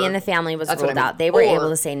 everybody or- in the family was That's what ruled I mean. out. They were Or able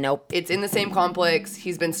to say nope. It's in the same complex.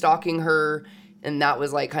 He's been stalking her. And that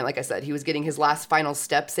was like, kind of like I said, he was getting his last final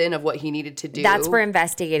steps in of what he needed to do. That's where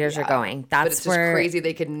investigators are going. That's but it's just crazy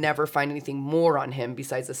they could never find anything more on him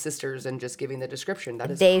besides the sisters and just giving the description. That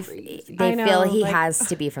is crazy. They feel he has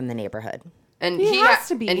to be from the neighborhood. And he has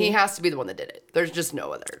to be. And he has to be the one that did it. There's just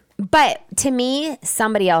no other. But to me,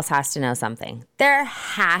 somebody else has to know something. There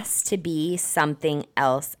has to be something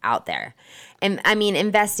else out there. And I mean,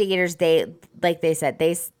 investigators, they said,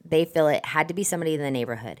 they feel it had to be somebody in the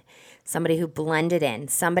neighborhood. Somebody who blended in,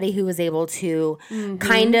 somebody who was able to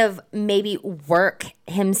kind of maybe work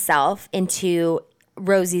himself into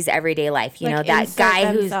Rosie's everyday life. You know, that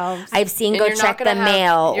guy who's I've seen go check the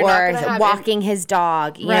mail or walking his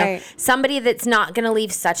dog. You know, somebody that's not going to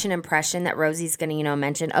leave such an impression that Rosie's going to, you know,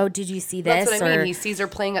 mention, oh, did you see this? That's what I mean. He sees her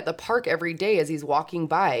playing at the park every day as he's walking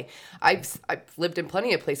by. I've lived in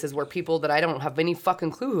plenty of places where people that I don't have any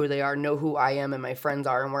fucking clue who they are know who I am and my friends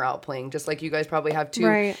are, and we're out playing, just like you guys probably have too.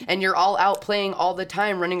 Right. And you're all out playing all the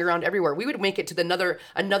time, running around everywhere. We would make it to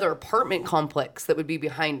another apartment complex that would be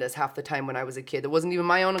behind us half the time when I was a kid. It wasn't even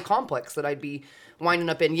my own complex that I'd be winding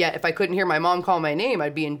up in. Yet if I couldn't hear my mom call my name,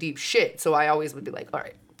 I'd be in deep shit. So I always would be like, all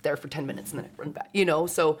right, there for 10 minutes and then I'd run back, you know?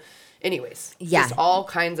 So anyways, just all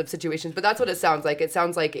kinds of situations. But that's what it sounds like. It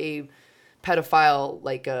sounds like a pedophile,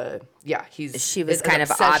 like she was kind of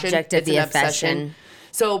object of the obsession.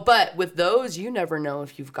 So, but with those, you never know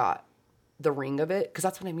if you've got the ring of it, because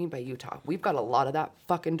that's what I mean by Utah. We've got a lot of that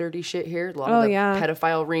fucking dirty shit here. A lot of the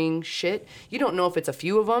pedophile ring shit. You don't know if it's a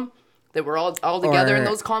few of them that we're all together in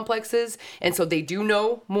those complexes, and so they do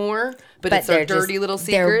know more, but it's their dirty little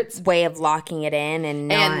secrets. Their way of locking it in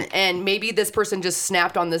and maybe this person just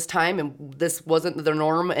snapped on this time, and this wasn't the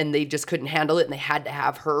norm, and they just couldn't handle it, and they had to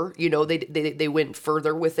have her. You know, they went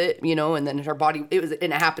further with it. You know, and then her body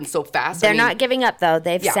it happened so fast. They're not giving up though.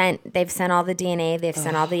 They've sent all the DNA. They've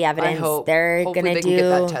sent all the evidence. They're gonna get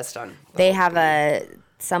that test done. They have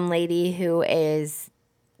some lady who is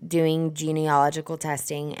doing genealogical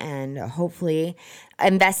testing, and hopefully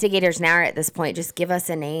investigators now are at this point, just give us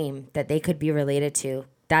a name that they could be related to.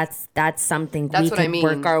 That's something we could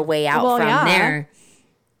work our way out from there.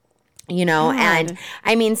 You know, and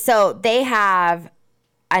I mean, so they have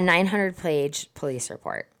a 900-page police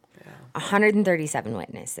report, 137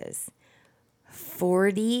 witnesses,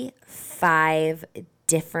 45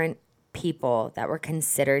 different people that were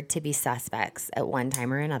considered to be suspects at one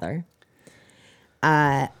time or another.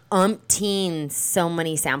 So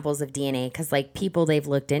many samples of DNA, because like people they've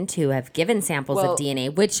looked into have given samples of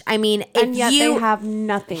DNA, which I mean, and yet they have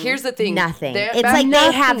nothing. Here's the thing, nothing. It's like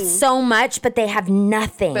they have so much, but they have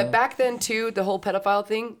nothing. But back then too, the whole pedophile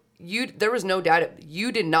thing, there was no data.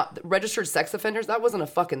 You did not registered sex offenders. That wasn't a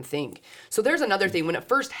fucking thing. So there's another thing. When it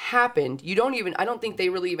first happened, I don't think they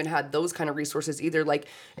really even had those kind of resources either. Like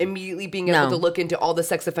immediately being able to look into all the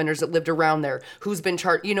sex offenders that lived around there, who's been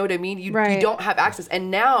charged. You know what I mean? You don't have access.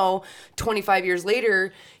 And now, 25 years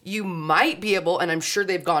later, you might be able, and I'm sure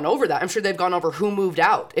they've gone over that. I'm sure they've gone over who moved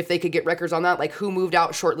out, if they could get records on that, like who moved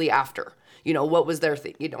out shortly after. You know, what was their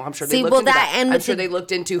thing? You know, I'm sure they looked into that. And I'm sure they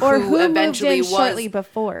looked into who eventually was shortly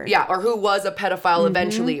before. Yeah, or who was a pedophile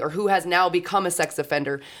eventually, or who has now become a sex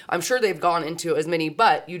offender. I'm sure they've gone into as many,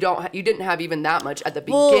 but you didn't have even that much at the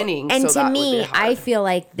beginning. And so to me, I feel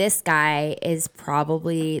like this guy is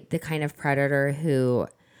probably the kind of predator who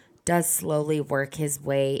does slowly work his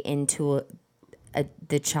way into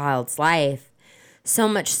the child's life, so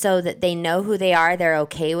much so that they know who they are, they're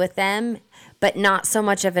okay with them, but not so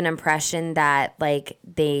much of an impression that like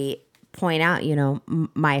they point out, you know,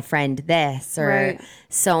 my friend this or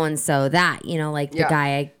so-and-so that, you know, like the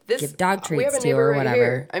guy I give dog treats to or whatever.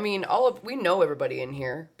 Here. I mean, we know everybody in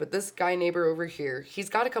here, but this guy neighbor over here, he's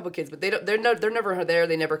got a couple kids, but they're never there.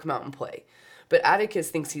 They never come out and play. But Atticus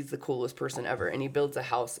thinks he's the coolest person ever, and he builds a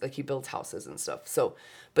house, like he builds houses and stuff. So,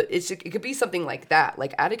 but it could be something like that.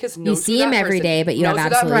 Like Atticus knows you see him every day, but you have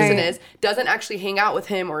absolutely who that person is. Doesn't actually hang out with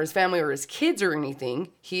him or his family or his kids or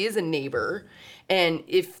anything. He is a neighbor, and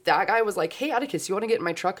if that guy was like, "Hey Atticus, you want to get in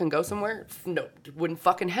my truck and go somewhere?" No, wouldn't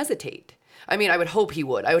fucking hesitate. I mean, I would hope he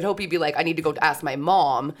would. I would hope he'd be like, I need to go ask my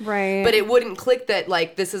mom. Right. But it wouldn't click that,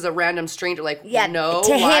 like, this is a random stranger. Like, no.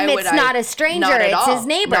 To him, it's not a stranger. It's his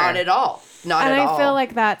neighbor. Not at all. Not at all. And I feel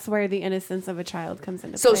like that's where the innocence of a child comes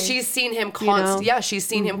into play. So she's seen him constantly. Yeah, she's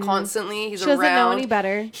seen him constantly. He's around. She doesn't know any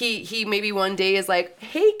better. He maybe one day is like,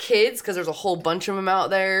 hey, kids, because there's a whole bunch of them out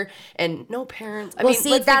there. And no parents. I mean, let's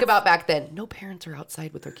think about back then. No parents are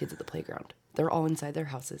outside with their kids at the playground. They're all inside their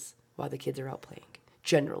houses while the kids are out playing,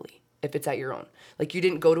 generally. If it's at your own. Like, you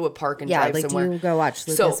didn't go to a park and drive somewhere. Yeah, like, do you go watch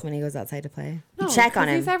Lucas when he goes outside to play? check on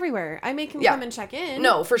 'cause him. He's everywhere. I make him Yeah. come and check in.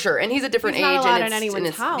 No, for sure. And he's a different He's age. not allowed and in it's, anyone's and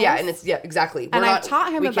it's, house. Yeah, and it's, exactly. And I've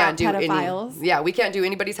taught him about pedophiles. We can't do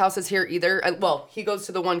anybody's houses here either. Well, he goes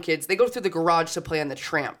to the one kid's. They go through the garage to play on the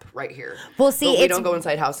tramp right here. Well, see, but we it's- don't go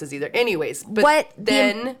inside houses either. Anyways, but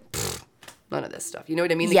then... none of this stuff. You know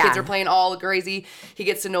what I mean? The kids are playing all crazy. He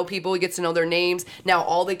gets to know people. He gets to know their names. Now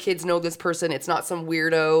all the kids know this person. It's not some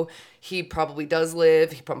weirdo. He probably does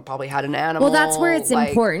live. He probably had an animal. Well, that's where it's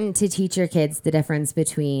important to teach your kids the difference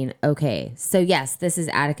between, okay, so yes, this is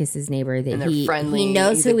Atticus's neighbor that they're he friendly.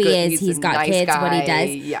 knows who he is. He's a got nice kids, what he guy.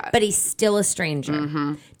 does, Yeah. but he's still a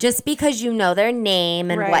stranger. Just because you know their name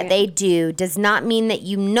and what they do does not mean that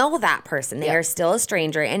you know that person. They are still a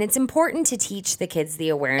stranger. And it's important to teach the kids the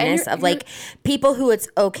awareness of like people who it's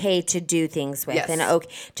okay to do things with. Yes. And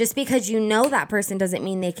just because you know that person doesn't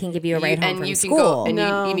mean they can give you a ride home from you school. Can go,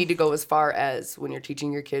 and you need to go as far as when you're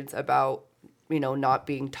teaching your kids about, not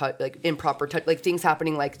being touched, like improper touch, like things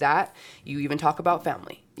happening like that. You even talk about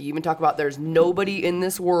family. You even talk about there's nobody in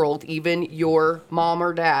this world, even your mom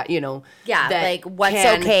or dad, Yeah, that like what's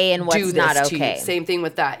can okay and what's do this not to you. okay. Same thing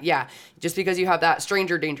with that. Yeah. Just because you have that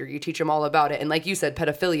stranger danger, you teach them all about it. And like you said,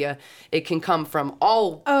 pedophilia, it can come from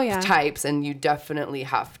all types, and you definitely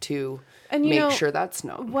have to make sure that's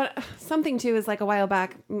known. Something too is like a while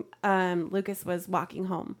back, Lucas was walking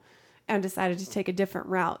home and decided to take a different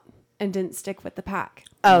route and didn't stick with the pack.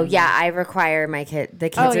 Oh yeah, I require the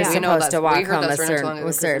kids are supposed to walk home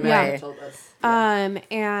a certain way.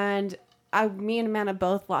 And me and Amanda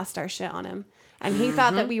both lost our shit on him, and he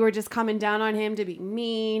thought that we were just coming down on him to be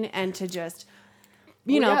mean and to just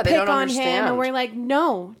pick on him, and we're like,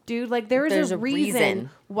 no, dude, like there's a reason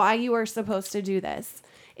why you are supposed to do this.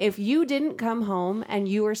 If you didn't come home and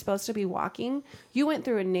you were supposed to be walking, you went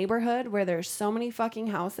through a neighborhood where there's so many fucking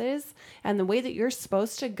houses, and the way that you're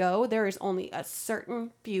supposed to go, there is only a certain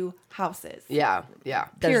few houses. Yeah.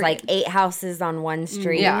 There's like 8 houses on one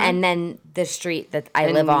street, and then the street that I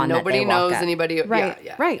live on. Nobody knows anybody.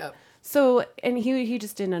 Right. Right. Yep. So, and he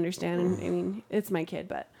just didn't understand. I mean, it's my kid,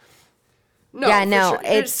 but. No, sure.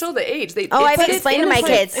 It's still the age. I've explained to my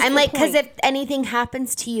kids. I'm like, because if anything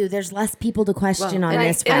happens to you, there's less people to question on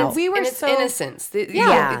this route. And we were it's innocence.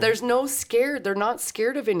 There's no scared. They're not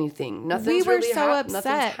scared of anything. Nothing's really upset.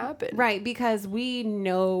 Nothing's happened. Right, because we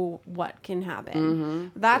know what can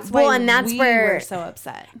happen. That's why we were so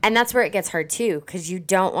upset. And that's where it gets hard too, because you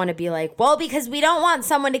don't want to be like, well, because we don't want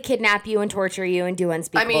someone to kidnap you and torture you and do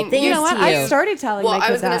unspeakable things. You know what? To you. I started telling my kids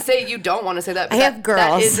I was going to say you don't want to say that. I have girls.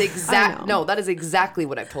 That is that is exactly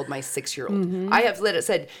what I've told my 6-year-old. I have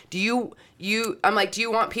said, do you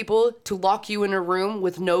want people to lock you in a room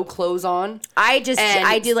with no clothes on? I do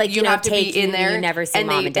like, you have to take be in there, and you never see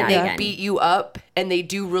mom and dad and again. they beat you up and they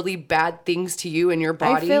do really bad things to you and your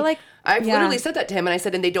body. I feel like I've literally said that to him, and I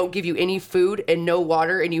said, and they don't give you any food and no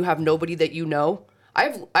water, and you have nobody that you know.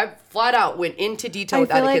 I've flat out went into detail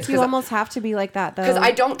with Atticus. I feel Atticus. like you almost have to be like that, though. Because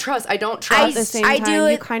I don't trust. At the same time,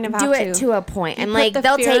 you kind of have do it to a point. And like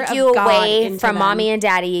they'll take you away from mommy and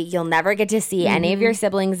daddy. You'll never get to see any of your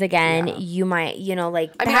siblings again. Yeah. You might,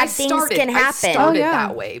 bad things can happen. I started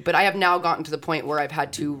that way, but I have now gotten to the point where I've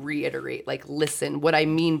had to reiterate, like, listen, what I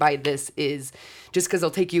mean by this is just because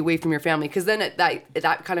they'll take you away from your family. Because then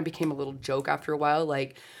that kind of became a little joke after a while,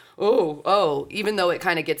 like, oh, even though it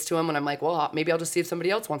kind of gets to him when I'm like, well, maybe I'll just see if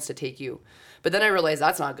somebody else wants to take you. But then I realize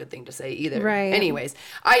that's not a good thing to say either. Right. Anyways,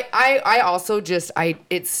 I also just, everybody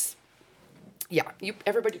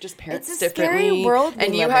just parents it's a differently. Scary world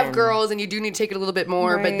and you have girls and you do need to take it a little bit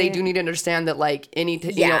more, but they do need to understand that like any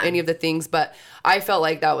of the things. But I felt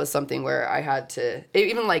like that was something where I had to,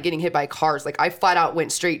 even like getting hit by cars, like I flat out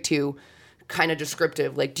went straight to kind of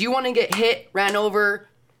descriptive. Like, do you want to get hit, ran over,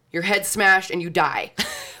 your head smashed, and you die?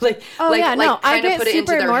 I get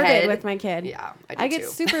super morbid with my kid. Yeah, I get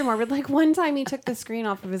super morbid. Like one time he took the screen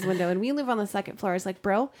off of his window, and we live on the 2nd floor. It's like,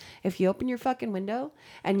 bro, if you open your fucking window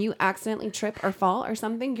and you accidentally trip or fall or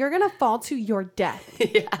something, you're gonna fall to your death.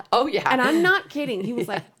 Yeah. Oh yeah. And I'm not kidding. He was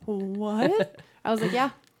like, what? I was like, yeah.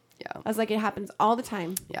 I was like, it happens all the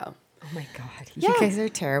time. Yeah. Oh my God. You guys are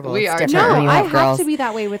terrible. We it's are different terrible. when you I have girls. have to be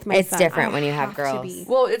that way with my son. It's different when you have girls.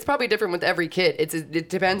 Well, it's probably different with every kid. It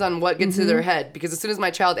depends on what gets to their head. Because as soon as my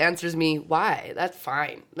child answers me, why? That's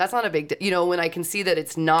fine. That's not a big deal. When I can see that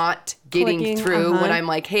it's not getting through, when I'm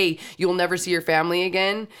like, hey, you'll never see your family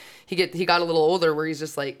again. He got a little older where he's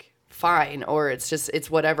just like, fine. Or it's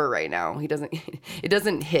whatever right now. It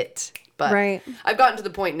doesn't hit. But I've gotten to the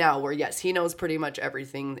point now where, yes, he knows pretty much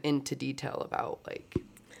everything into detail about like...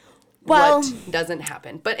 Well- what doesn't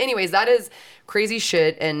happen. But anyways, that is crazy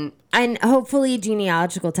shit, and hopefully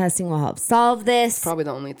genealogical testing will help solve this. probably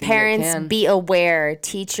the only thing Parents, that can. be aware.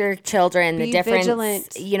 Teach your children the Be difference.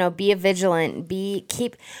 vigilant. Be vigilant.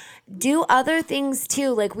 Do other things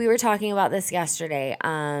too. Like we were talking about this yesterday.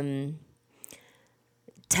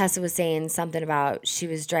 Tessa was saying something about she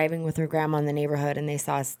was driving with her grandma in the neighborhood and they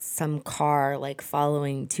saw some car like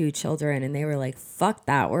following two children and they were like, fuck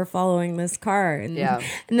that, we're following this car. And,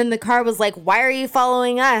 and then the car was like, why are you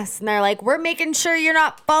following us? And they're like, we're making sure you're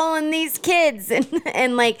not following these kids.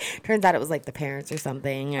 And like, turns out it was like the parents or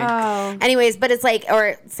something. Anyways, but it's like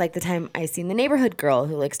the time I seen the neighborhood girl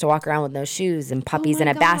who likes to walk around with no shoes and puppies in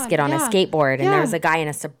a basket on a skateboard. And there was a guy in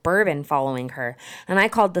a Suburban following her. And I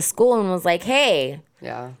called the school and was like, hey,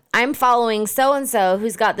 I'm following so-and-so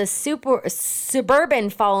who's got this Suburban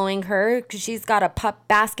following her because she's got a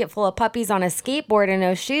basket full of puppies on a skateboard and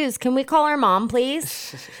no shoes. Can we call her mom,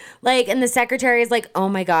 please? And the secretary is like, oh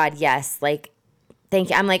my God, yes. Thank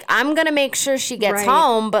you. I'm like, I'm going to make sure she gets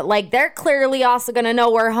home, but they're clearly also going to know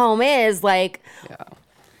where home is.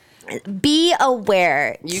 Be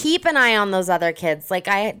aware. Keep an eye on those other kids.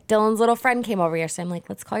 Dylan's little friend came over here, so I'm like,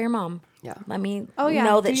 let's call your mom. Yeah. Let me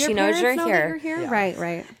know that she knows you're here. Yeah.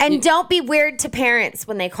 Right. And don't be weird to parents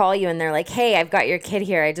when they call you and they're like, hey, I've got your kid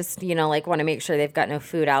here. I just, want to make sure they've got no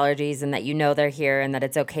food allergies and that they're here and that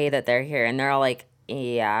it's okay that they're here. And they're all like,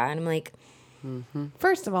 yeah. And I'm like,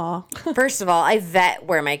 First of all, I vet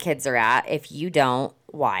where my kids are at. If you don't,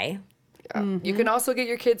 why? Yeah. You can also get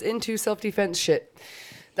your kids into self-defense shit.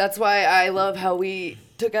 That's why I love how we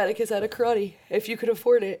took Atticus out of karate, if you could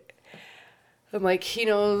afford it. I'm like, he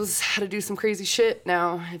knows how to do some crazy shit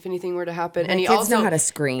now if anything were to happen. And he also know how to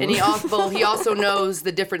scream. And he also knows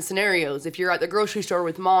the different scenarios. If you're at the grocery store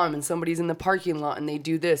with mom and somebody's in the parking lot and they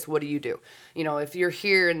do this, what do you do? If you're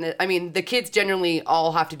here and the kids generally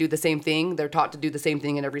all have to do the same thing. They're taught to do the same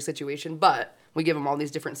thing in every situation, but we give them all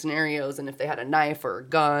these different scenarios, and if they had a knife or a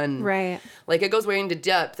gun, right? It goes way into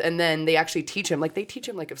depth, and then they actually teach them. They teach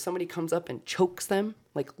them if somebody comes up and chokes them,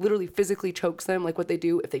 literally physically chokes them, what they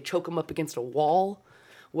do if they choke them up against a wall,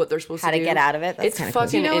 what they're supposed to do. How to get out of it. It's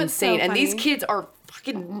fucking insane. And these kids are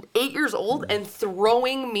fucking 8 years old and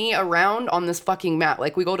throwing me around on this fucking mat.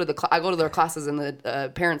 We go to I go to their classes, and the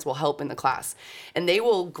parents will help in the class, and they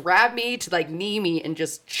will grab me to knee me and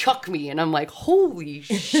just chuck me, and I'm like, holy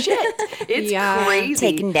shit, it's crazy.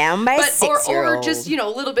 Taken down by a 6-year-old. Or just a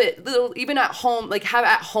little even at home, have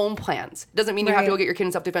at home plans. Doesn't mean you have to go get your kid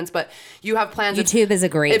in self-defense, but you have plans. YouTube is a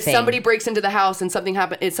great thing. If somebody breaks into the house and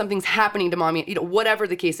something's happening to mommy, whatever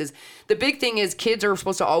the case is, the big thing is kids are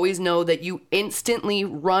supposed to always know that you instantly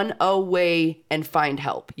run away and find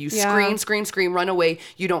help. You scream, run away.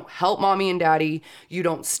 You don't help mommy and daddy. You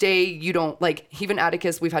don't stay. You don't even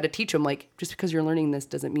Atticus, we've had to teach him just because you're learning this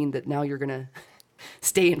doesn't mean that now you're going to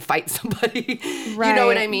stay and fight somebody. Right. You know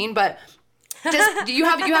what I mean? But just you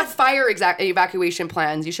have fire evacuation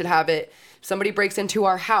plans. You should have it. If somebody breaks into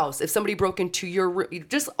our house, if somebody broke into your room,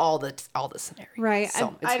 just all the scenarios. Right.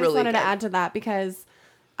 So I just wanted to add to that because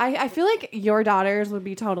I feel like your daughters would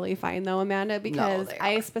be totally fine though, Amanda, because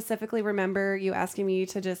I specifically remember you asking me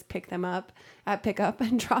to just pick them up at pickup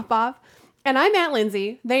and drop off. And I'm Aunt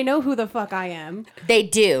Lindsay. They know who the fuck I am. They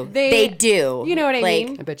do. They do. You know what I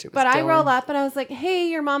mean? I bet you it was But Dylan. I roll up and I was like, hey,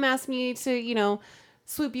 your mom asked me to,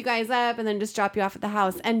 swoop you guys up and then just drop you off at the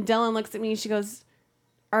house. And Dylan looks at me and she goes,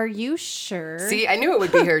 are you sure? See, I knew it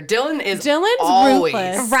would be her. Dylan's always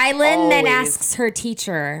ruthless. Rylan then asks her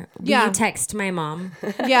teacher, will you text my mom?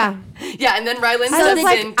 Yeah. Yeah, and then Rylan steps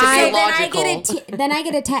in to be logical. Then I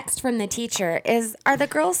get a text from the teacher, are the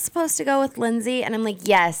girls supposed to go with Lindsay? And I'm like,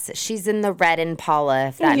 yes, she's in the red Impala,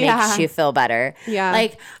 if that makes you feel better. Yeah.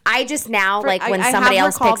 I just now, when somebody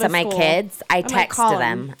else picks up my kids, I text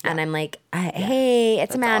them. And I'm like, hey,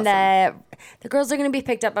 it's Amanda. Awesome. The girls are going to be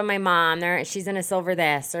picked up by my mom. She's in a silver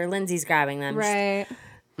this, or Lindsay's grabbing them. Right.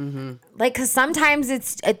 Mm-hmm. Cause sometimes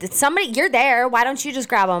it's somebody, you're there. Why don't you just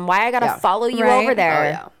grab them? Why I got to follow you over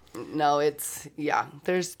there? Oh, yeah. No,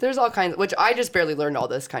 there's all kinds, which I just barely learned all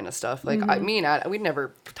this kind of stuff. Me and Ad, we'd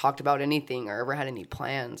never talked about anything or ever had any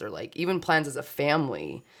plans or even plans as a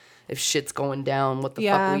family. If shit's going down, what the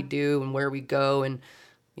fuck we do and where we go. And,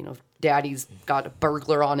 daddy's got a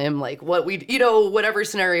burglar on him, what we, whatever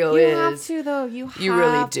scenario is. You have to, though. You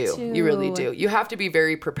really do. You really do. You have to be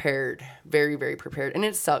very prepared. Very, very prepared. And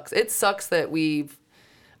it sucks. It sucks that we've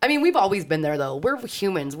always been there, though. We're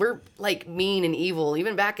humans. We're, mean and evil,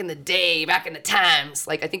 even back in the day, back in the times.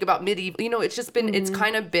 I think about medieval, it's just been, it's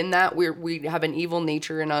kind of been that we have an evil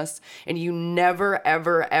nature in us, and you never,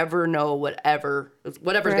 ever, ever know whatever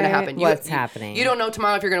whatever's going to happen. What's happening? You don't know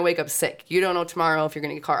tomorrow if you're going to wake up sick. You don't know tomorrow if you're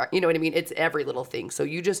going to get car. You know what I mean? It's every little thing. So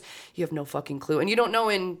you have no fucking clue. And you don't know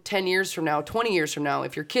in 10 years from now, 20 years from now,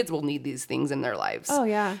 if your kids will need these things in their lives. Oh,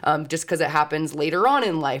 yeah. Just because it happens later on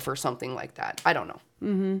in life or something like that. I don't know.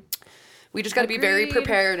 Mm-hmm. We just got to be very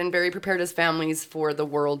prepared and very prepared as families for the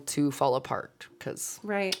world to fall apart. Because,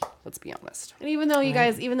 let's be honest. And even though you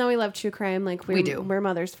guys, even though we love true crime, like we do. We're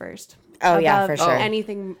mothers first. Oh, yeah, for sure.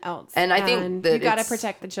 Anything else. And I think that you got to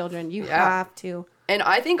protect the children. You have to. And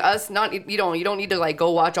I think you don't need to like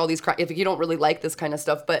go watch all these crime if you don't really like this kind of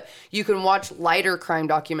stuff, but you can watch lighter crime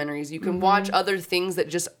documentaries. You can watch other things that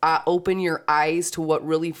just open your eyes to what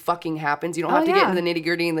really fucking happens. You don't have to get into the nitty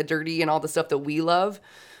gritty and the dirty and all the stuff that we love.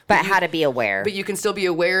 But how to be aware. But you can still be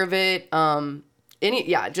aware of it.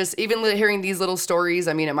 Just even hearing these little stories,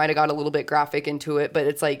 I mean, it might have got a little bit graphic into it, but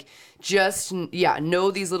it's like,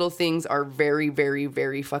 know these little things are very, very,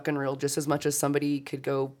 very fucking real, just as much as somebody could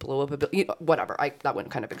go blow up a building, whatever. That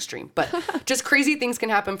went kind of extreme, but just crazy things can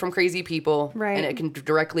happen from crazy people, right? And it can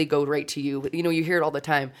directly go right to you. You know, you hear it all the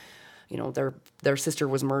time. You know, their sister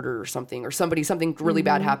was murdered or something, or something really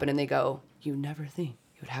bad happened, and they go, "You never think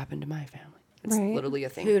it would happen to my family." It's literally a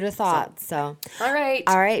thing. Who'd have thought? So, all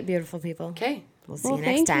right, beautiful people. Okay. We'll see you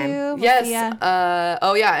next time. You. Yes.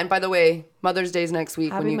 And by the way, Mother's Day is next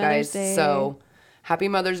week when you guys. So happy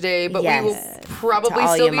Mother's Day. But we will probably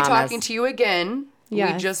still be talking to you again.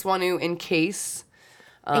 Yes. We just want to, in case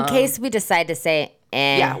we decide to say,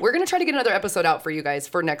 yeah, we're going to try to get another episode out for you guys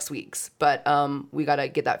for next week's. But we got to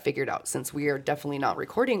get that figured out since we are definitely not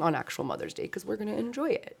recording on actual Mother's Day because we're going to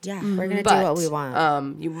enjoy it. Yeah, we're going to do what we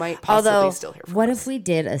want. You might possibly still hear from what us. If we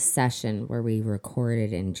did a session where we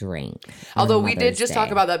recorded and drank? Although we did just talk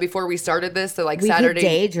about that before we started this, that like we Saturday could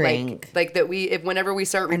day drink. Like that whenever we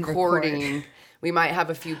start recording, we might have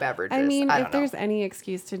a few beverages. I mean, if there's any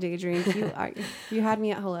excuse to day drink, you had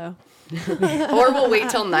me at hello. Or we'll wait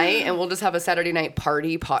till night and we'll just have a Saturday night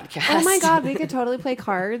party podcast. Oh my God, we could totally play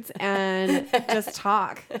cards and just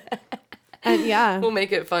talk. And we'll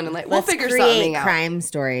make it fun and we'll figure something out. Let's create crime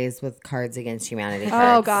stories with Cards Against Humanity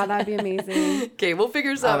cards. Oh God, that'd be amazing. Okay, we'll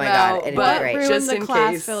figure something out. It'd but be great. Ruined the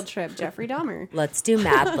class field trip, Jeffrey Dahmer. Let's do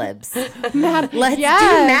Mad Libs. Let's do Mad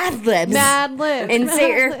Libs. Mad Libs. Insert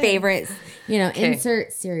your favorites.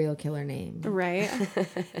 Insert serial killer name. Right.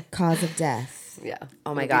 Cause of death. Yeah.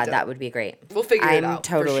 Oh my God, that would be great. We'll figure it out. I'm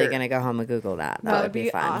totally going to go home and Google that. That would be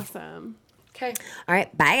fun. Awesome. Okay. All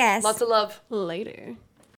right. Bye, guys. Lots of love. Later.